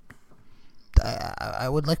 I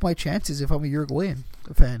would like my chances if I'm a Uruguayan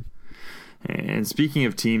fan. And speaking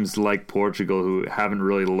of teams like Portugal who haven't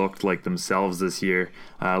really looked like themselves this year,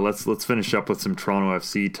 let's finish up with some Toronto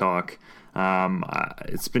FC talk.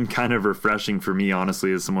 It's been kind of refreshing for me,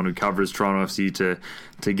 honestly, as someone who covers Toronto FC,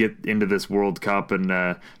 to get into this World Cup and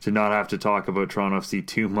to not have to talk about Toronto FC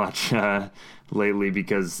too much lately,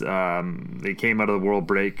 because they came out of the World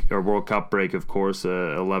Cup break, of course, a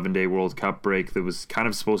 11-day World Cup break that was kind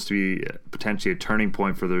of supposed to be potentially a turning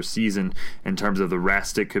point for their season in terms of the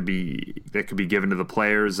rest that could be given to the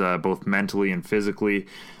players, both mentally and physically,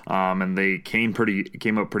 and they came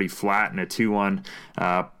up pretty flat in a 2-1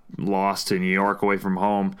 loss to New York away from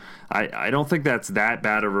home. I don't think that's that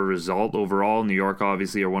bad of a result overall. New York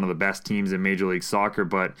obviously are one of the best teams in Major League Soccer,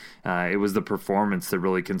 but it was the performance that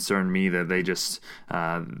really concerned me, that they just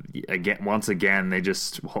obviously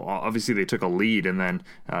they took a lead and then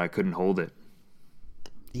couldn't hold it.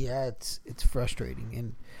 Yeah, it's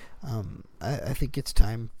frustrating, and I think it's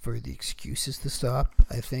time for the excuses to stop.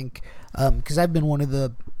 I think because I've been one of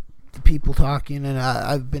the people talking, and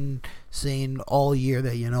I've been saying all year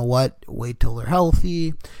that, you know what, wait till they're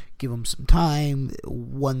healthy, give them some time.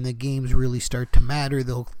 When the games really start to matter,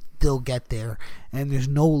 they'll get there. And there's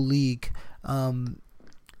no league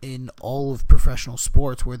in all of professional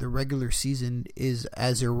sports where the regular season is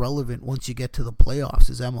as irrelevant once you get to the playoffs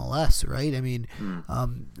as MLS, right? I mean,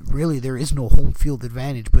 really, there is no home field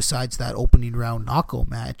advantage besides that opening round knockout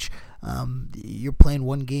match. You're playing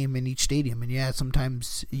one game in each stadium, and yeah,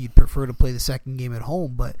 sometimes you'd prefer to play the second game at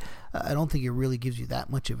home, but I don't think it really gives you that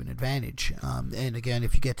much of an advantage. And again,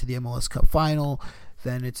 if you get to the MLS Cup final,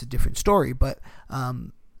 then it's a different story. But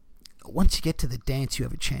once you get to the dance, you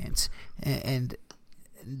have a chance. And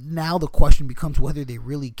now the question becomes whether they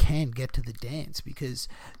really can get to the dance, because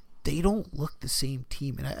they don't look the same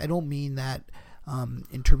team. And I don't mean that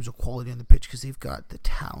in terms of quality on the pitch, because they've got the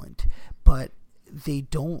talent, but they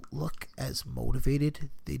don't look as motivated.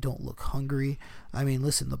 They don't look hungry. I mean,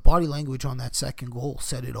 listen, the body language on that second goal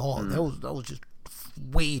said it all. That was just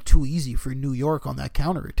way too easy for New York on that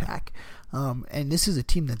counterattack. And this is a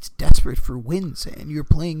team that's desperate for wins, and you're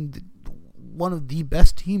playing one of the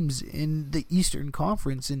best teams in the Eastern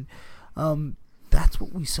Conference, and that's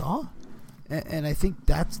what we saw. And I think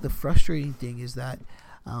that's the frustrating thing, is that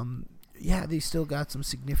they still got some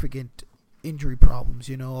significant injury problems.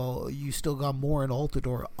 You know, you still got Moore and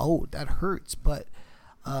Altidore out. That hurts, but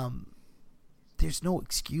there's no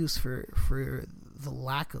excuse for the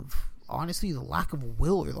lack of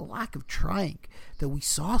will or the lack of trying that we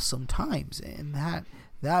saw sometimes, and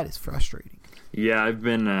that is frustrating. Yeah, I've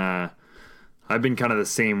been kind of the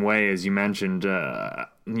same way as you mentioned.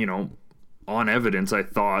 On evidence, I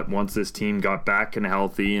thought once this team got back and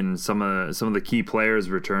healthy, and some of the key players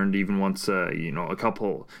returned, even once a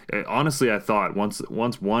couple. Honestly, I thought once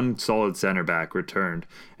one solid center back returned,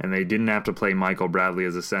 and they didn't have to play Michael Bradley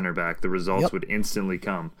as a center back, the results would instantly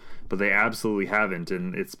come. But they absolutely haven't,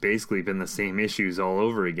 and it's basically been the same issues all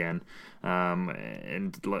over again.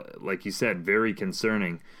 And like you said, very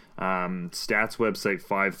concerning. Stats website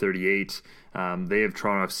 538, they have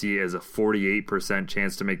Toronto FC as a 48%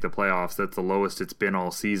 chance to make the playoffs. That's the lowest it's been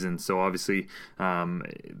all season. So obviously,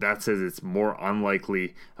 that says it's more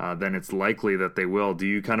unlikely than it's likely that they will. Do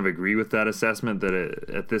you kind of agree with that assessment, that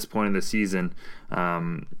at this point in the season,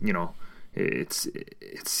 it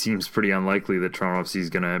seems pretty unlikely that Toronto FC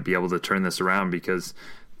is going to be able to turn this around, because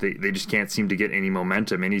they just can't seem to get any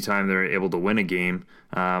momentum. Anytime they're able to win a game,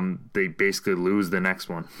 they basically lose the next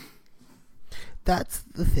one. That's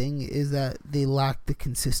the thing, is that they lack the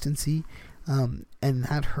consistency, and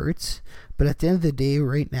that hurts. But at the end of the day,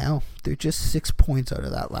 right now, they're just 6 points out of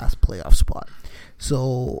that last playoff spot.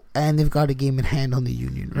 So, and they've got a game in hand on the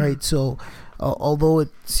Union, right? So, although it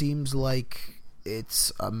seems like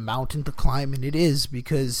it's a mountain to climb, and it is,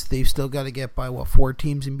 because they've still got to get by 4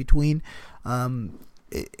 teams in between.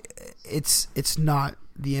 It's not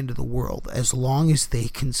the end of the world as long as they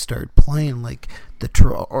can start playing like a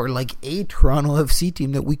Toronto FC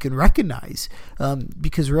team that we can recognize.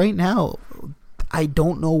 Because right now, I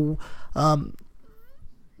don't know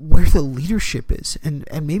where the leadership is, and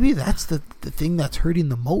maybe that's the thing that's hurting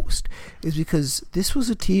the most, is because this was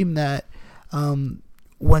a team that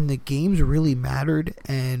when the games really mattered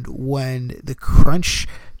and when the crunch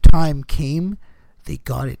time came, they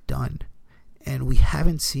got it done. And we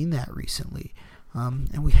haven't seen that recently.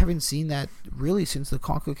 And we haven't seen that really since the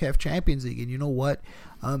CONCACAF Champions League. And you know what?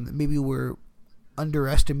 Maybe we're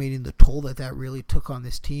underestimating the toll that really took on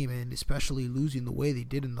this team, and especially losing the way they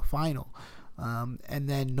did in the final. And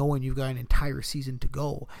then knowing you've got an entire season to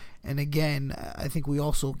go. And again, I think we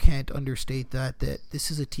also can't understate that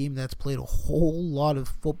this is a team that's played a whole lot of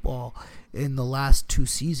football in the last 2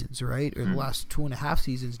 seasons, right? Or the last 2.5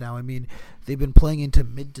 seasons now. I mean, they've been playing into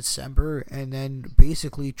mid-December, and then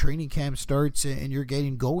basically training camp starts and you're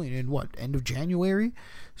getting going in end of January?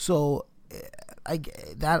 So I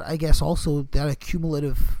guess also that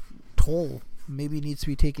accumulative toll maybe needs to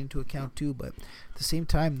be taken into account too, but at the same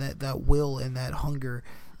time that will and that hunger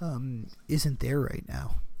isn't there right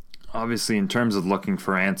now. Obviously, in terms of looking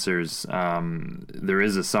for answers, there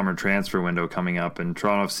is a summer transfer window coming up, and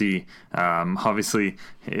Toronto FC, obviously,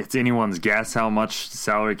 it's anyone's guess how much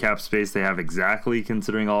salary cap space they have exactly,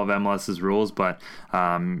 considering all of MLS's rules, but,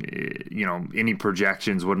 any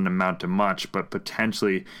projections wouldn't amount to much, but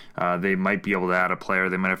potentially they might be able to add a player.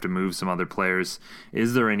 They might have to move some other players.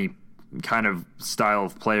 Is there any kind of style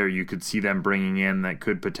of player you could see them bringing in that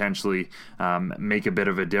could potentially make a bit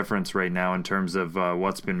of a difference right now in terms of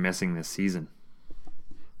what's been missing this season?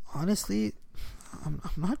 Honestly, I'm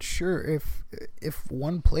not sure if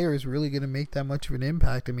one player is really going to make that much of an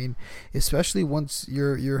impact. I mean, especially once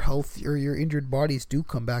your health or your injured bodies do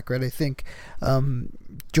come back, right? I think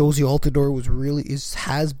Josie Altidore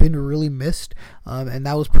has been really missed, and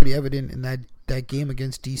that was pretty evident in that game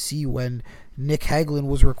against DC when Nick Hagelin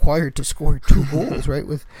was required to score 2 goals, right?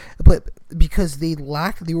 But because they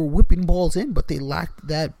were whipping balls in, but they lacked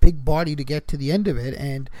that big body to get to the end of it,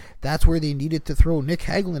 and that's where they needed to throw Nick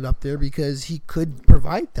Hagelin up there because he could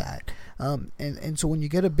provide that. And so when you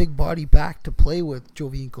get a big body back to play with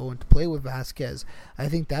Jovinko and to play with Vasquez, I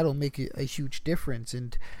think that'll make a huge difference.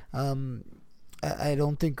 And I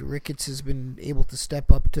don't think Ricketts has been able to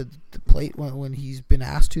step up to the plate when he's been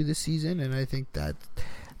asked to this season, and I think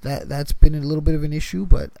that's been a little bit of an issue.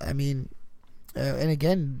 But I mean, and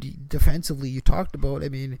again, defensively, you talked about, I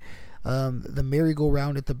mean, the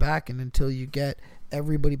merry-go-round at the back, and until you get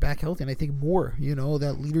everybody back healthy, and I think more,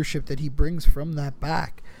 that leadership that he brings from that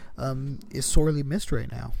back is sorely missed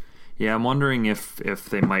right now. Yeah, I'm wondering if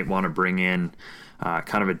they might want to bring in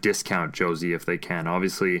kind of a discount Josie if they can.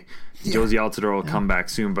 Obviously, Josie Altidore will come back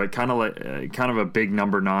soon, but kind of a big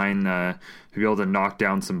number 9 to be able to knock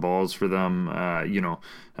down some balls for them.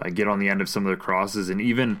 Get on the end of some of their crosses, and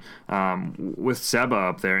even with Seba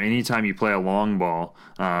up there, anytime you play a long ball,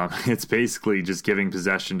 it's basically just giving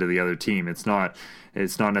possession to the other team. It's not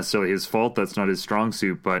necessarily his fault. That's not his strong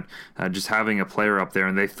suit, but just having a player up there,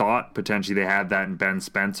 and they thought potentially they had that in Ben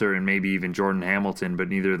Spencer and maybe even Jordan Hamilton, but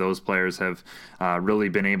neither of those players have really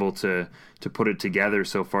been able to put it together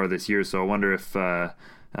so far this year. So I wonder if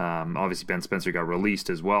obviously Ben Spencer got released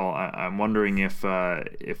as well. I'm wondering if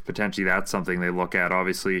potentially that's something they look at.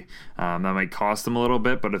 Obviously, that might cost them a little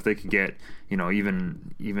bit, but if they could get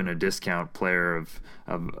even a discount player of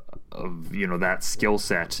that skill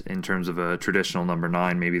set in terms of a traditional number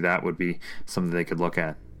 9, maybe that would be something they could look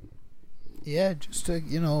at. Yeah, just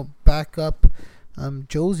to back up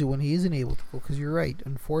Josie when he isn't able to go, because you're right.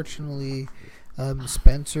 Unfortunately,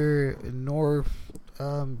 Spencer nor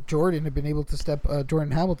Jordan Hamilton have been able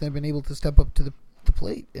to step up to the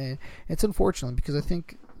plate, and it's unfortunate because I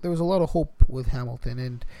think there was a lot of hope with Hamilton,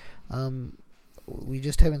 and we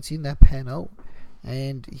just haven't seen that pan out.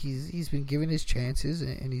 And he's been given his chances,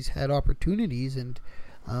 and he's had opportunities, and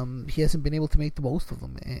he hasn't been able to make the most of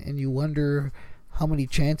them. And you wonder how many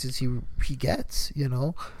chances he gets, and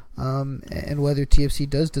whether TFC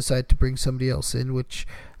does decide to bring somebody else in, which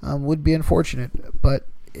would be unfortunate, but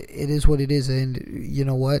it is what it is. And you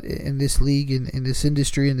know what, in this league, in this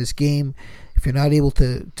industry, in this game, if you're not able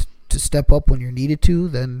to step up when you're needed to,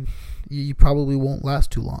 then you probably won't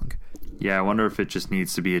last too long. Yeah, I wonder if it just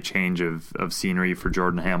needs to be a change of scenery for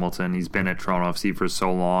Jordan Hamilton. He's been at Toronto FC for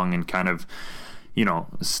so long and kind of,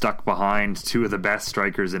 stuck behind two of the best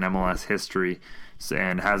strikers in MLS history,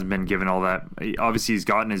 and hasn't been given all that. Obviously, he's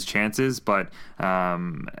gotten his chances, but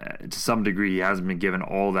to some degree, he hasn't been given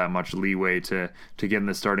all that much leeway to get in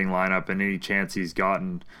the starting lineup. And any chance he's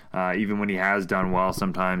gotten, even when he has done well,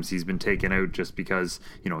 sometimes he's been taken out just because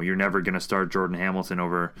you're never going to start Jordan Hamilton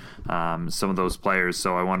over some of those players.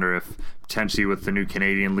 So I wonder if potentially with the new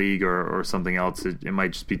Canadian League or something else, it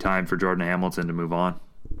might just be time for Jordan Hamilton to move on.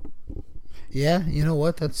 Yeah, you know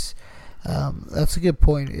what? That's a good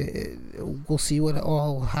point. We'll see what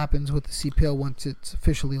all happens with the CPL once it's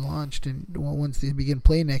officially launched and once they begin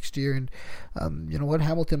play next year. And you know what,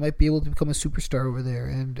 Hamilton might be able to become a superstar over there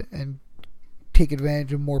and take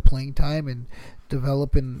advantage of more playing time and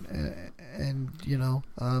develop and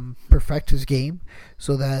perfect his game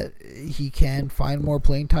so that he can find more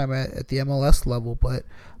playing time at the MLS level. But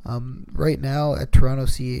right now at Toronto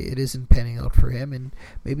FC, it isn't panning out for him, and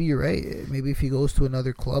maybe you're right. Maybe if he goes to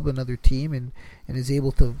another club, another team, and is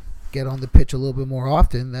able to get on the pitch a little bit more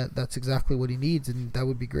often, that's exactly what he needs, and that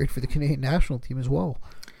would be great for the Canadian national team as well.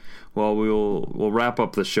 Well, we'll wrap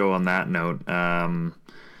up the show on that note.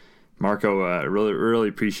 Marco, really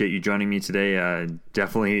appreciate you joining me today.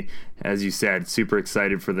 Definitely, as you said, super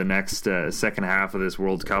excited for the next second half of this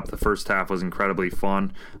World Cup. The first half was incredibly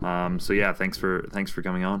fun. So yeah, thanks for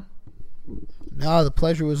coming on. No, the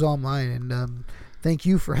pleasure was all mine, and thank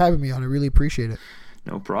you for having me on. I really appreciate it.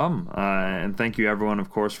 No problem. And thank you, everyone, of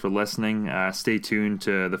course, for listening. Stay tuned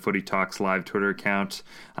to the Footy Talks live Twitter account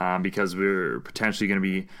because we're potentially going to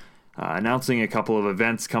be announcing a couple of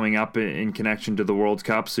events coming up in connection to the World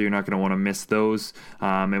Cup, so you're not going to want to miss those.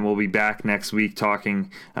 And we'll be back next week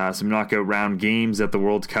talking some knockout round games at the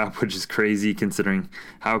World Cup, which is crazy considering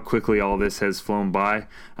how quickly all this has flown by.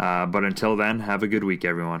 But until then, have a good week,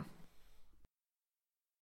 everyone.